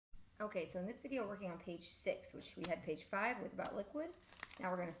Okay, so in this video, we're working on page 6, which we had page 5 with about liquid.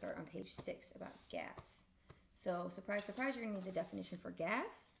 Now we're going to start on page 6 about gas. So, surprise, surprise, you're going to need the definition for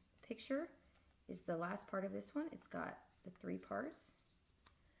gas. Picture is the last part of this one. It's got the 3 parts.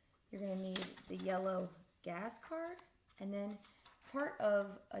 You're going to need the yellow gas card, and then part of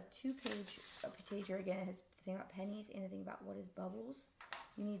a 2-page page here again has the thing about pennies and the thing about what is bubbles.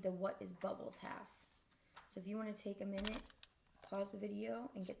 You need the what is bubbles half. So if you want to take a minute, pause the video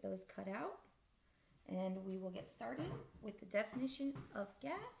and get those cut out, and we will get started with the definition of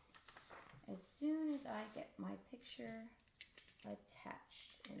gas as soon as I get my picture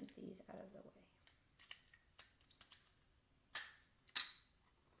attached and these out of the way.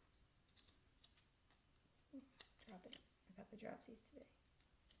 Drop it. I got the dropsies today.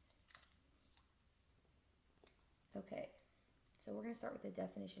 Okay, so we're going to start with the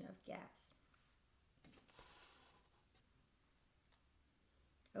definition of gas.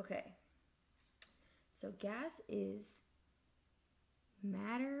 Okay, so gas is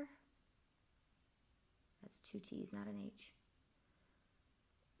matter, that's 2 T's, not an H,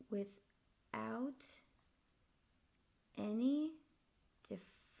 without any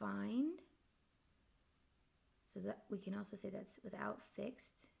defined, so that we can also say that's without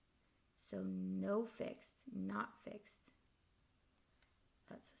fixed, so no fixed, not fixed,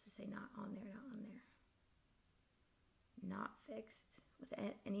 that's supposed to say not on there, not on there. Not fixed, with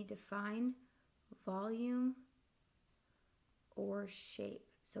any defined volume or shape.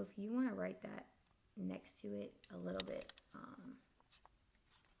 So if you want to write that next to it a little bit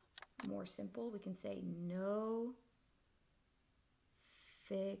more simple, we can say no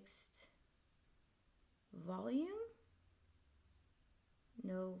fixed volume,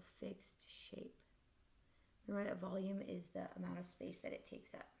 no fixed shape. Remember that volume is the amount of space that it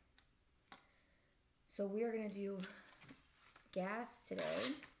takes up. So we are going to do gas today.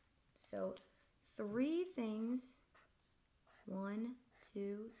 So 3 things, 1,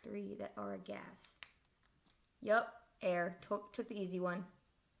 2, 3, that are a gas. Yup, air. Took the easy one.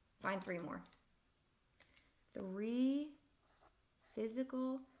 Find 3 more. 3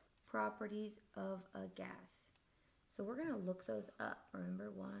 physical properties of a gas. So we're going to look those up.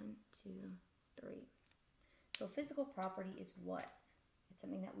 Remember, 1, 2, 3. So physical property is what? It's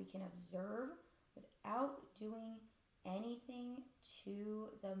something that we can observe without doing anything to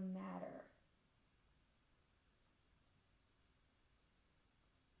the matter.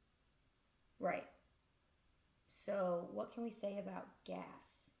 Right. So what can we say about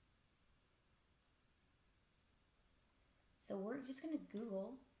gas? So we're just going to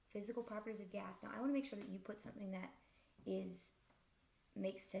Google physical properties of gas. Now I want to make sure that you put something that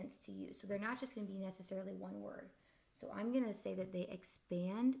makes sense to you. So they're not just going to be necessarily one word. So I'm going to say that they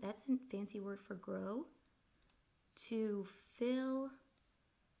expand, that's a fancy word for grow, to fill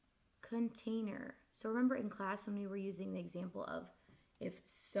container. So remember in class when we were using the example of if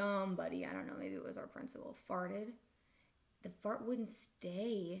somebody, I don't know, maybe it was our principal, farted, the fart wouldn't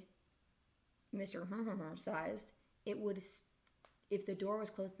stay Mr. sized. It would, if the door was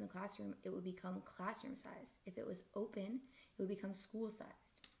closed in the classroom, it would become classroom sized. If it was open, it would become school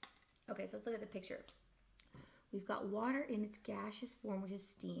sized. Okay, so let's look at the picture. We've got water in its gaseous form, which is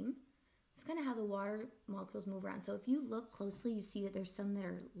steam. It's kind of how the water molecules move around. So if you look closely, you see that there's some that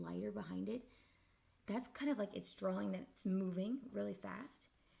are lighter behind it. That's kind of like it's drawing that it's moving really fast.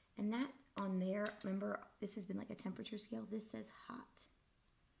 And that on there, remember, this has been like a temperature scale. This says hot.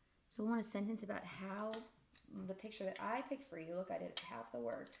 So I want a sentence about how the picture that I picked for you, look, I did half the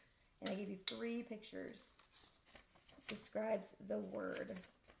work, and I gave you 3 pictures, describes the word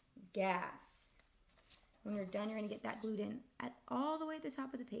gas. When you're done, you're going to get that glued in at all the way at the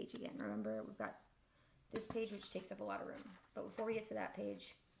top of the page again. Remember, we've got this page, which takes up a lot of room. But before we get to that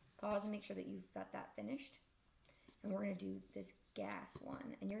page, pause and make sure that you've got that finished. And we're going to do this gas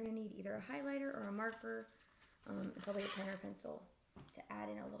one. And you're going to need either a highlighter or a marker, and probably a pen or pencil to add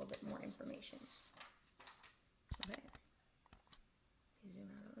in a little bit more information. Okay.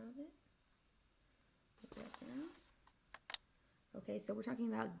 Zoom out a little bit. Put that down. Okay, so we're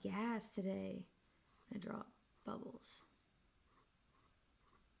talking about gas today. I'm going to draw bubbles.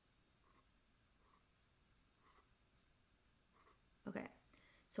 Okay,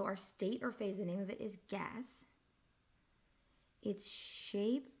 so our state or phase, the name of it is gas. Its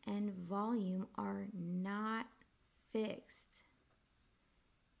shape and volume are not fixed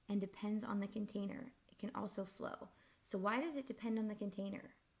and depends on the container. It can also flow. So why does it depend on the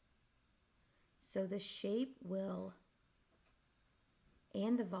container? So the shape will,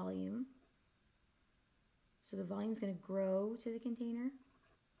 and the volume, so the volume is going to grow to the container.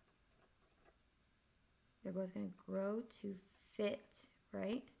 They're both going to grow to fit,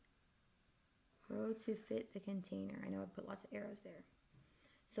 right? Grow to fit the container. I know I put lots of arrows there.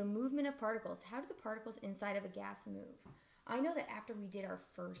 So movement of particles. How do the particles inside of a gas move? I know that after we did our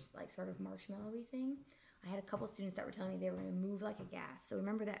first like sort of marshmallowy thing, I had a couple students that were telling me they were going to move like a gas. So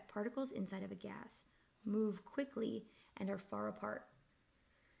remember that particles inside of a gas move quickly and are far apart.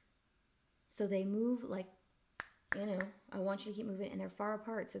 So they move like, you know, I want you to keep moving, and they're far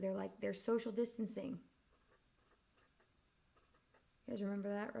apart. So they're social distancing. You guys remember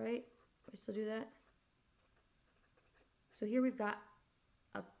that, right? We still do that? So here we've got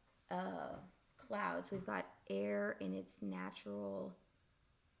a cloud. So we've got air in its natural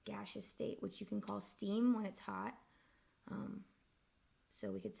gaseous state, which you can call steam when it's hot.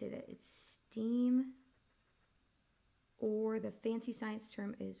 So we could say that it's steam, or the fancy science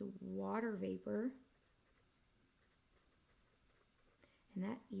term is water vapor. And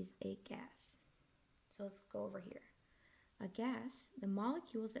that is a gas. So let's go over here. A gas, the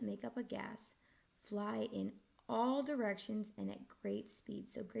molecules that make up a gas fly in all directions and at great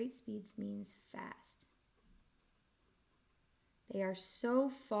speeds. So great speeds means fast. They are so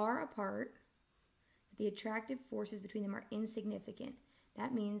far apart that the attractive forces between them are insignificant.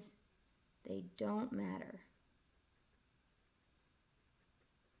 That means they don't matter.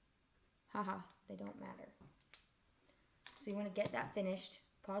 Haha, they don't matter. So you want to get that finished.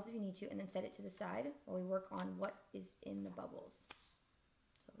 Pause if you need to, and then set it to the side while we work on what is in the bubbles.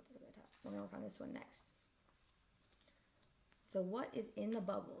 So we're going to work on this one next. So what is in the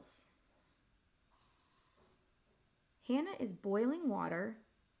bubbles? Hannah is boiling water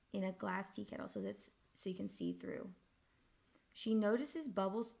in a glass tea kettle, so you can see through. She notices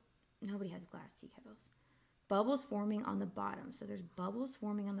bubbles. Nobody has glass tea kettles. Bubbles forming on the bottom. So there's bubbles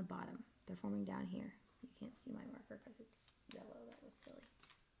forming on the bottom. They're forming down here. You can't see my marker because it's yellow. That was silly.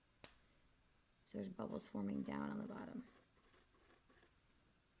 So there's bubbles forming down on the bottom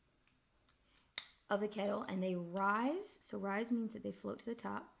of the kettle, and they rise. So rise means that they float to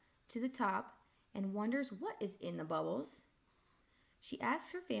the top, and wonders what is in the bubbles. She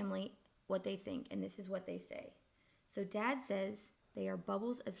asks her family what they think, and this is what they say. So Dad says they are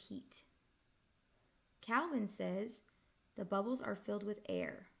bubbles of heat. Calvin says the bubbles are filled with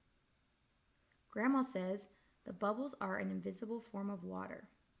air. Grandma says the bubbles are an invisible form of water.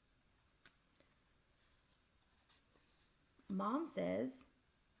 Mom says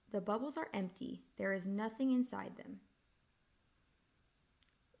the bubbles are empty. There is nothing inside them.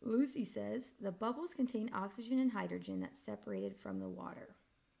 Lucy says the bubbles contain oxygen and hydrogen that's separated from the water.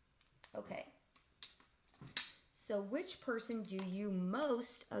 Okay. So which person do you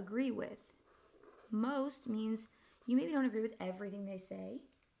most agree with? Most means you maybe don't agree with everything they say,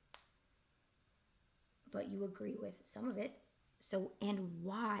 but you agree with some of it. So, and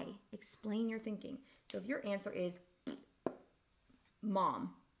why? Explain your thinking. So if your answer is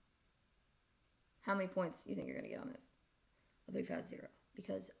Mom, how many points do you think you're going to get on this? I believe you had 0,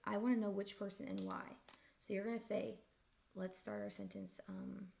 because I want to know which person and why. So you're going to say, let's start our sentence.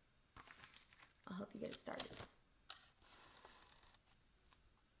 I'll help you get it started.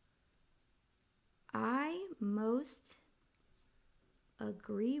 I most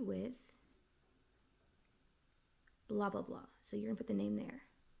agree with blah, blah, blah. So you're going to put the name there.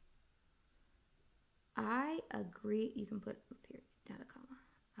 I agree. You can put a period, not a comma.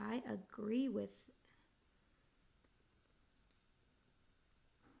 I agree with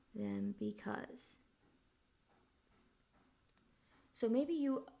them because. So maybe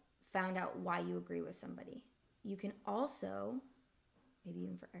you found out why you agree with somebody. You can also, maybe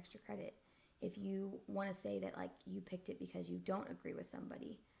even for extra credit, if you want to say that like you picked it because you don't agree with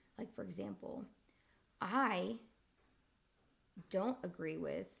somebody. Like for example, I don't agree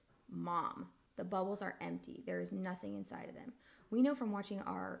with Mom. The bubbles are empty. There is nothing inside of them. We know from watching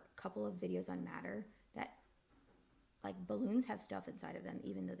our couple of videos on matter that like balloons have stuff inside of them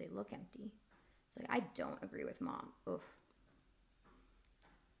even though they look empty. So like I don't agree with Mom. Ugh.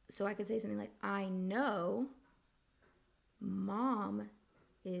 So I could say something like, I know Mom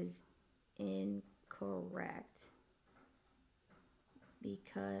is incorrect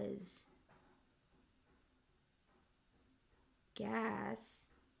because gas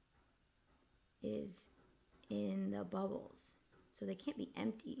is in the bubbles. So they can't be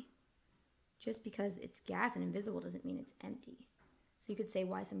empty. Just because it's gas and invisible doesn't mean it's empty. So you could say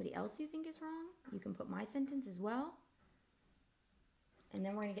why somebody else you think is wrong. You can put my sentence as well. And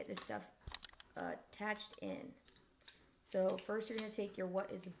then we're going to get this stuff attached in. So first you're going to take your what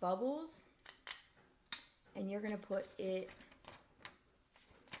is the bubbles, and you're going to put it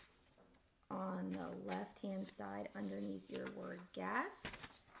on the left-hand side underneath your word gas.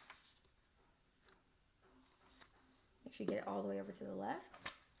 Make sure you get it all the way over to the left.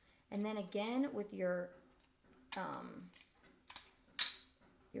 And And then again with your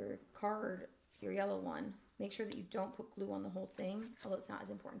card, your yellow one, make sure that you don't put glue on the whole thing, although it's not as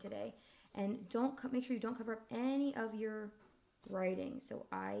important today. And make sure you don't cover up any of your writing. So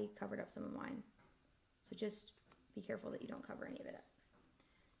I covered up some of mine. So just be careful that you don't cover any of it up.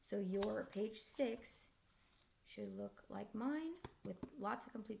 So your page 6 should look like mine with lots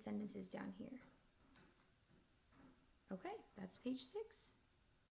of complete sentences down here. Okay, that's page 6.